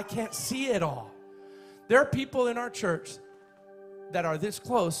because I can't see it all. There are people in our church that are this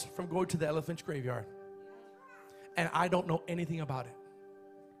close from going to the elephant's graveyard, and I don't know anything about it.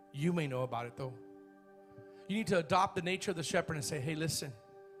 You may know about it though. You need to adopt the nature of the shepherd and say, hey, listen,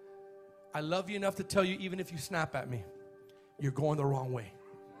 I love you enough to tell you, even if you snap at me, you're going the wrong way.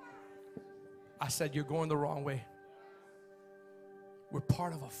 I said, you're going the wrong way. We're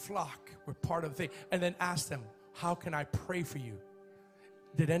part of a flock. We're part of a thing. And then ask them, how can I pray for you?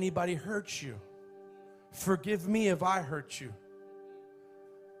 Did anybody hurt you? Forgive me if I hurt you.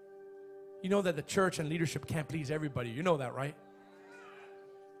 You know that the church and leadership can't please everybody. You know that, right?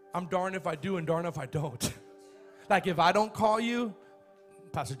 I'm darned if I do and darned if I don't. Like if I don't call you,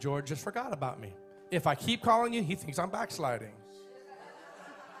 Pastor George just forgot about me. If I keep calling you, he thinks I'm backsliding.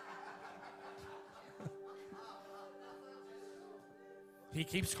 He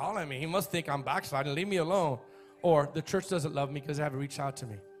keeps calling me. He must think I'm backsliding. Leave me alone. Or the church doesn't love me because they haven't reached out to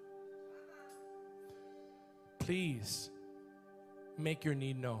me. Please make your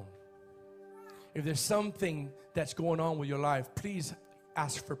need known. If there's something that's going on with your life, please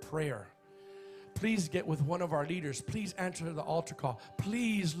ask for prayer. Please get with one of our leaders. Please answer the altar call.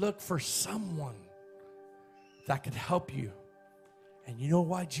 Please look for someone that could help you. And you know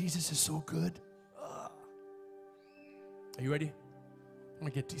why Jesus is so good? Are you ready? I'm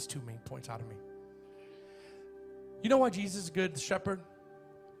going to get these 2 main points out of me. You know why Jesus is good, the shepherd?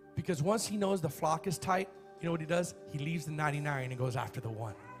 Because once he knows the flock is tight, you know what he does? He leaves the 99 and goes after the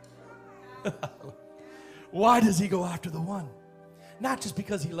one. Why does he go after the one? Not just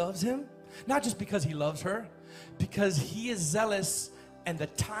because he loves him, not just because he loves her, because he is zealous and the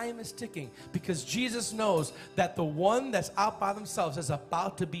time is ticking. Because Jesus knows that the one that's out by themselves is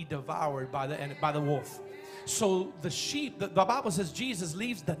about to be devoured by the wolf. So the sheep, the Bible says Jesus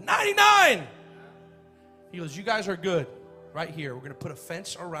leaves the 99. He goes, you guys are good right here. We're going to put a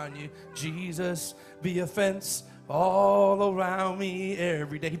fence around you. Jesus, be a fence all around me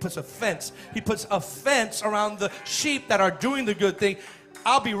every day. He puts a fence. He puts a fence around the sheep that are doing the good thing.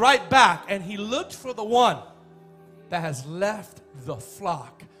 I'll be right back. And he looked for the one that has left the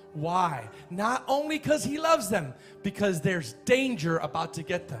flock. Why? Not only because he loves them, because there's danger about to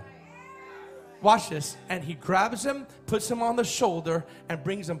get them. Watch this. And he grabs him, puts him on the shoulder, and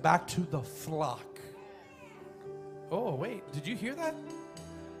brings him back to the flock. Oh, wait. Did you hear that?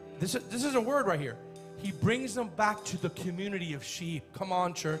 This is a word right here. He brings them back to the community of sheep. Come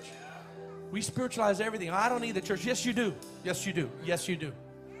on, church. We spiritualize everything. I don't need the church. Yes, you do. Yes, you do. Yes, you do.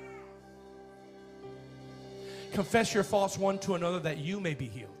 Confess your faults one to another that you may be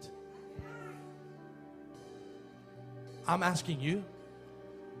healed. I'm asking you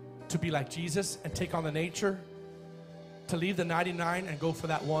to be like Jesus and take on the nature, to leave the 99 and go for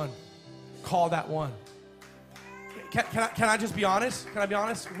that one. Call that one. Can I just be honest? Can I be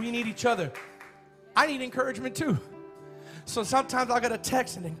honest? We need each other. I need encouragement too. So sometimes I got a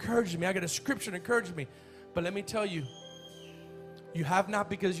text and encourage me. I got a scripture and encourage me. But let me tell you, you have not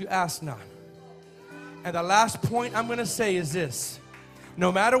because you ask not. And the last point I'm going to say is this.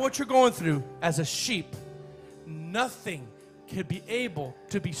 No matter what you're going through as a sheep, nothing can be able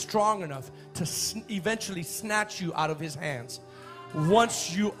to be strong enough to eventually snatch you out of his hands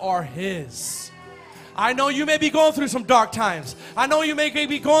once you are his. I know you may be going through some dark times. I know you may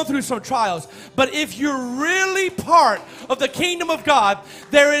be going through some trials. But if you're really part of the kingdom of God,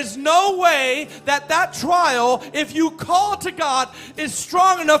 there is no way that trial, if you call to God, is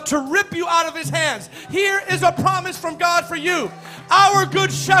strong enough to rip you out of his hands. Here is a promise from God for you. Our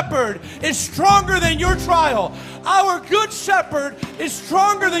good shepherd is stronger than your trial. Our good shepherd is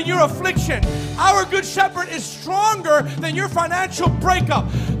stronger than your affliction. Our good shepherd is stronger than your financial breakup.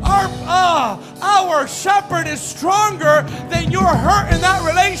 Our shepherd is stronger than your hurt in that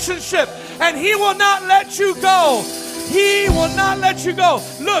relationship. And he will not let you go. He will not let you go.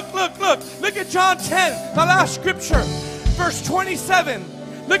 Look. Look at John 10, the last scripture, verse 27.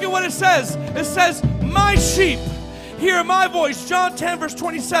 Look at what it says. It says, my sheep hear my voice. John 10, verse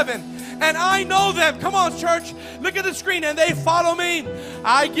 27. And I know them. Come on, church. Look at the screen. And they follow me.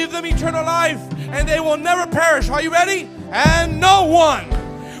 I give them eternal life, and they will never perish. Are you ready? And no one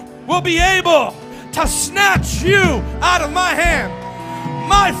will be able to snatch you out of my hand.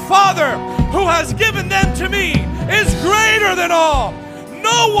 My Father, who has given them to me, is greater than all.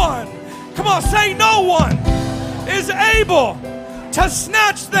 No one, come on, say no one, is able to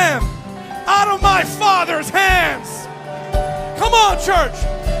snatch them out of my Father's hands. Come on, church.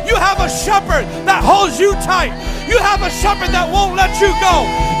 You have a shepherd that holds you tight. You have a shepherd that won't let you go.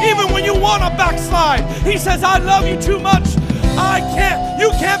 Even when you want to backslide, he says, I love you too much. You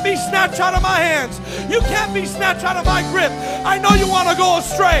can't be snatched out of my hands. You can't be snatched out of my grip. I know you want to go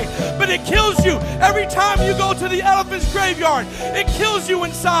astray, but it kills you every time you go to the elephant's graveyard. It kills you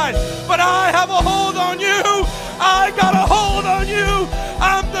inside. But I have a hold on you. I got a hold on you.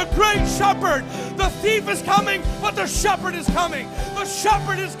 I'm the great shepherd. The thief is coming, but the shepherd is coming. The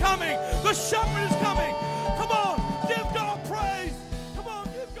shepherd is coming. The shepherd is coming. Come on, give God praise. Come on,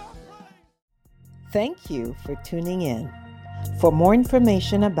 give God praise. Thank you for tuning in. For more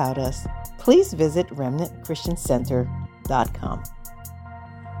information about us, please visit remnantchristiancenter.com.